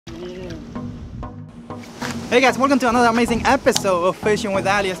Hey guys, welcome to another amazing episode of Fishing with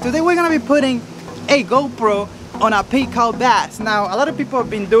Aliex. Today we're gonna be putting a GoPro on a Peacock Bass. Now, a lot of people have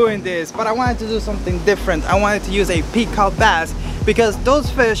been doing this, but I wanted to do something different. I wanted to use a Peacock Bass because those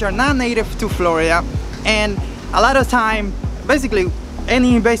fish are not native to Florida, and a lot of time, basically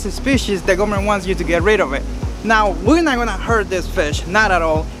any invasive species, the government wants you to get rid of it. Now, we're not gonna hurt this fish, not at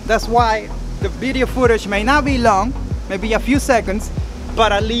all. That's why the video footage may not be long, maybe a few seconds,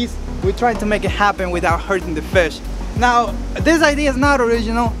 but at least we're trying to make it happen without hurting the fish. Now, this idea is not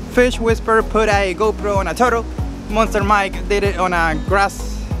original. Fish Whisperer put a GoPro on a turtle. Monster Mike did it on a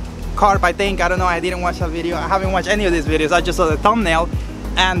grass carp, I think. I don't know, I didn't watch that video. I haven't watched any of these videos. I just saw the thumbnail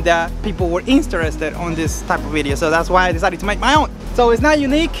and people were interested on this type of video. So that's why I decided to make my own. So it's not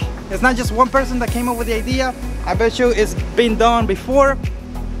unique. It's not just one person that came up with the idea. I bet you it's been done before.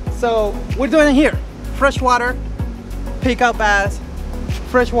 So we're doing it here. Freshwater, Peacock Bass,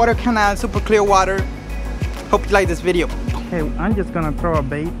 freshwater canal, super clear water. Hope you like this video. Okay, I'm just gonna throw a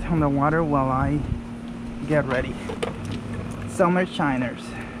bait on the water while I get ready. Summer shiners,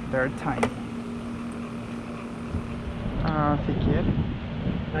 they're tiny. Si quiere.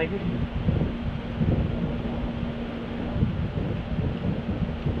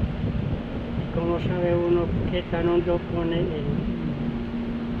 ¿Cómo sabe uno qué tan hondo pone el...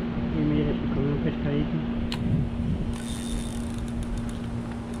 Y mire, se come un pescadito.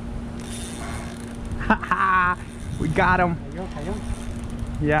 We got him. Cayó.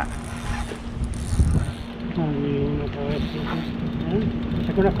 Yeah.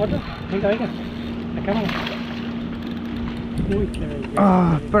 ¿Saca una foto? Venga. La cámara. Uy, qué belleza.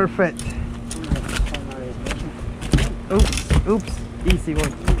 Oh, perfect. Oops. Easy boy,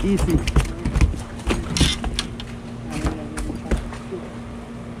 easy.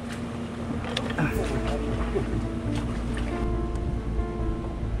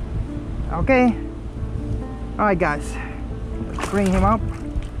 Okay. Alright guys, let's bring him up.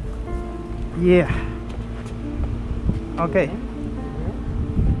 Yeah. Okay.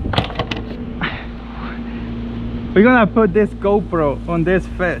 We're gonna put this GoPro on this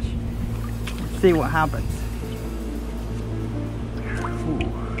fish. Let's see what happens. Ooh.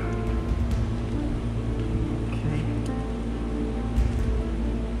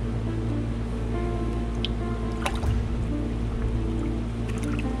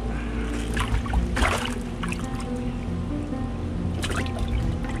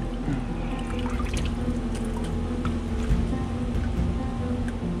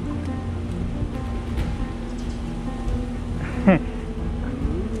 Okay.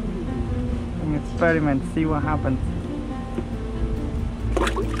 Experiment, see what happens.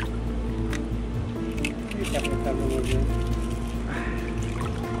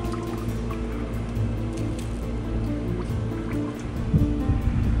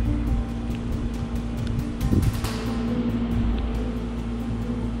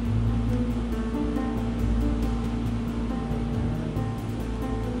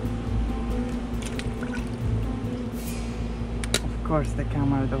 Of course the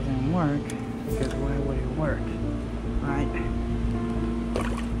camera doesn't work, because why would it work, right?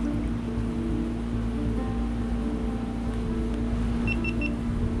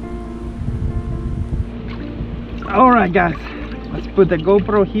 Alright guys, let's put the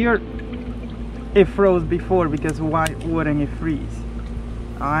GoPro here. It froze before, because why wouldn't it freeze?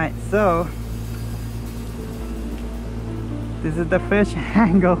 Alright, so this is the fish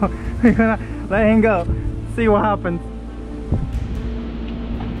angle. We're gonna let him go, see what happens.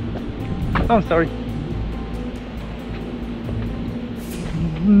 Oh, sorry.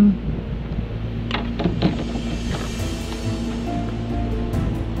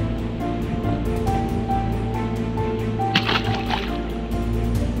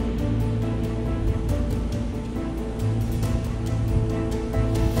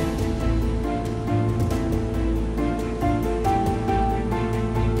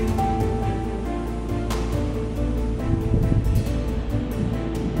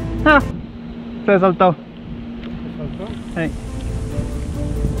 Se soltó. Hey.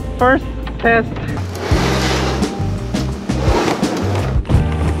 First test.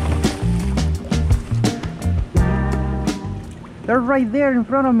 They're right there in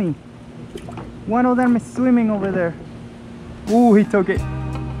front of me. One of them is swimming over there. Ooh, he took it.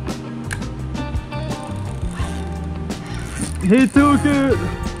 He took it.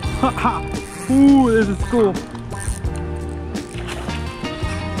 Ooh, this is cool.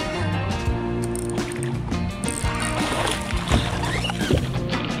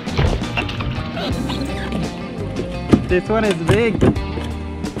 This one is big.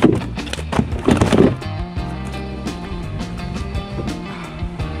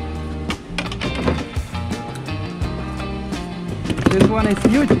 This one is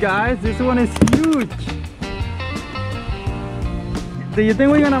huge, guys. This one is huge. Do you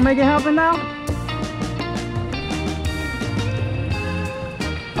think we're gonna make it happen now?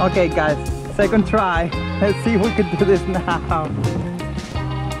 Okay, guys, second try. Let's see if we can do this now.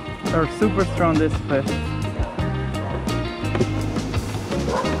 They're super strong, this fish.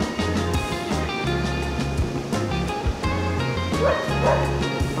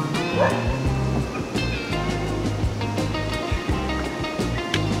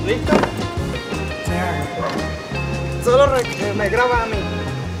 ¿Listo? Solo me graba a mí.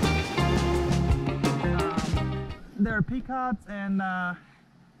 They're peacocks and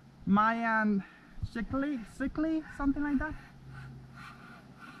Mayan sickly, something like that.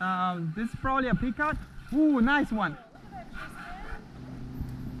 This is probably a peacock. Ooh, nice one.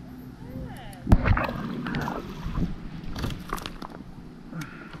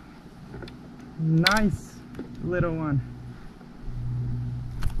 Nice little one.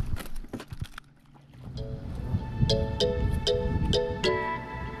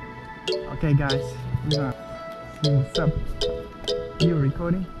 Okay, guys, we're gonna see what's up. You're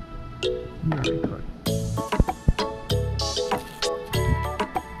recording? You're recording.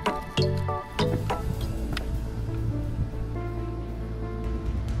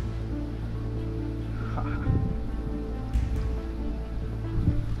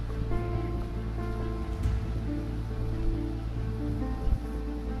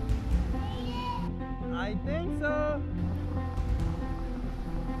 I think so.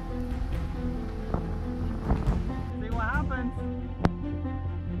 See what happens.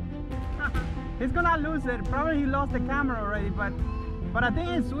 He's gonna lose it. Probably he lost the camera already, but I think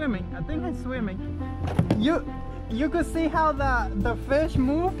he's swimming. I think he's swimming. You could see how the fish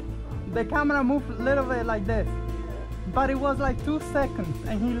moved. The camera moved a little bit like this, but it was like 2 seconds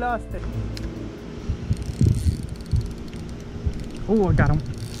and he lost it. Oh, I got him.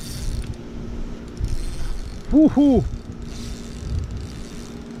 Woohoo!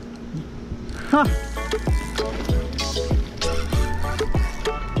 Ha!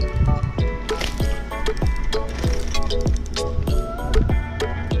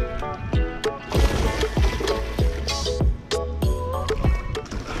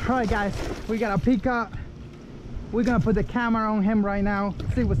 Alright guys, we got a peacock. We're gonna put the camera on him right now,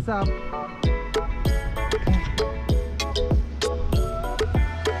 see what's up.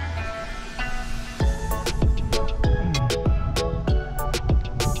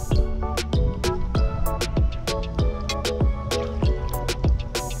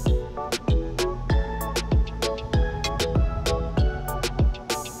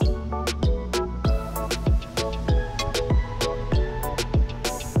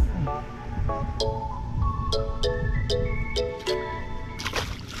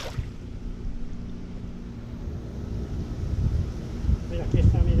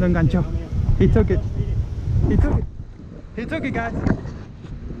 Lo enganchó. He took it. He took it. He took it, guys.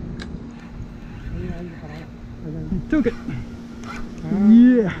 He took it.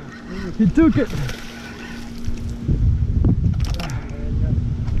 Yeah. He took it.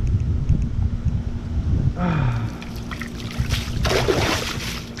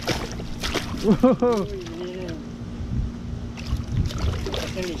 Whoa.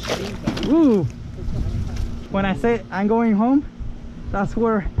 Ooh. When I say I'm going home, that's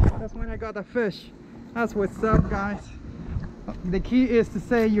when I got the fish. That's what's up, guys. The key is to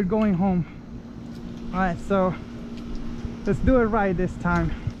say you're going home. All right, so let's do it right this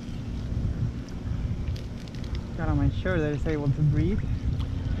time. Gotta make sure that it's able to breathe.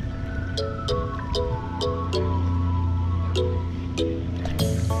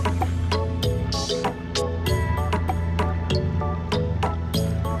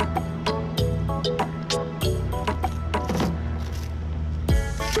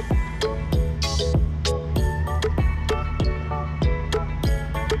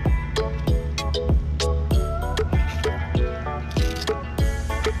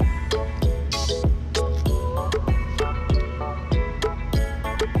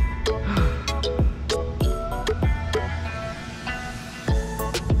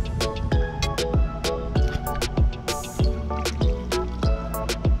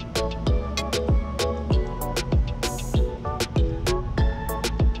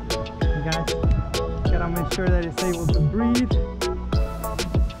 Make sure that it's able to breathe.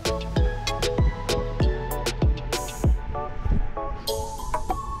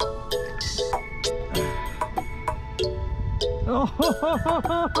 Oh,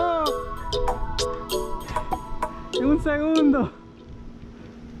 en un segundo.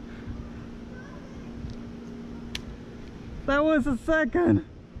 That was a second.